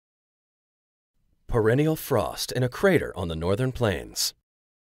Perennial frost in a crater on the northern plains.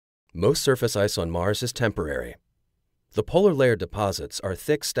 Most surface ice on Mars is temporary. The polar layer deposits are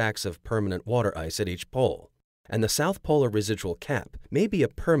thick stacks of permanent water ice at each pole, and the south polar residual cap may be a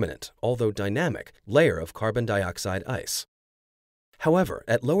permanent, although dynamic, layer of carbon dioxide ice. However,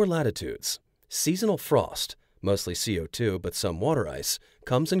 at lower latitudes, seasonal frost, mostly CO2 but some water ice,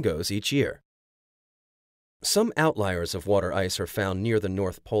 comes and goes each year. Some outliers of water ice are found near the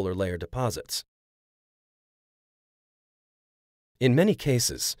north polar layer deposits. In many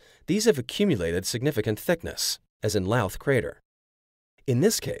cases, these have accumulated significant thickness, as in Louth Crater. In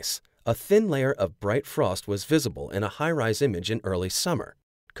this case, a thin layer of bright frost was visible in a high-rise image in early summer,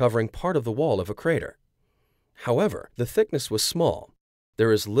 covering part of the wall of a crater. However, the thickness was small.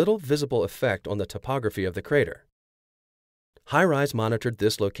 There is little visible effect on the topography of the crater. High-Rise monitored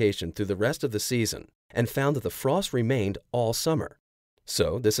this location through the rest of the season and found that the frost remained all summer.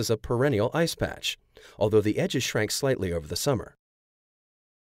 So this is a perennial ice patch, although the edges shrank slightly over the summer.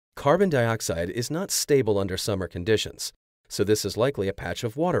 Carbon dioxide is not stable under summer conditions, so this is likely a patch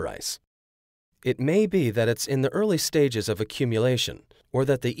of water ice. It may be that it's in the early stages of accumulation, or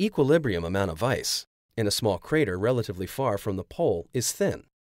that the equilibrium amount of ice in a small crater relatively far from the pole is thin.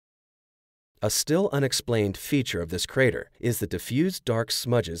 A still unexplained feature of this crater is the diffused dark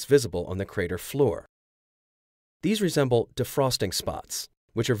smudges visible on the crater floor. These resemble defrosting spots,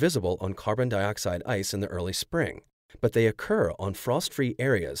 which are visible on carbon dioxide ice in the early spring, but they occur on frost-free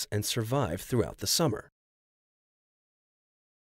areas and survive throughout the summer.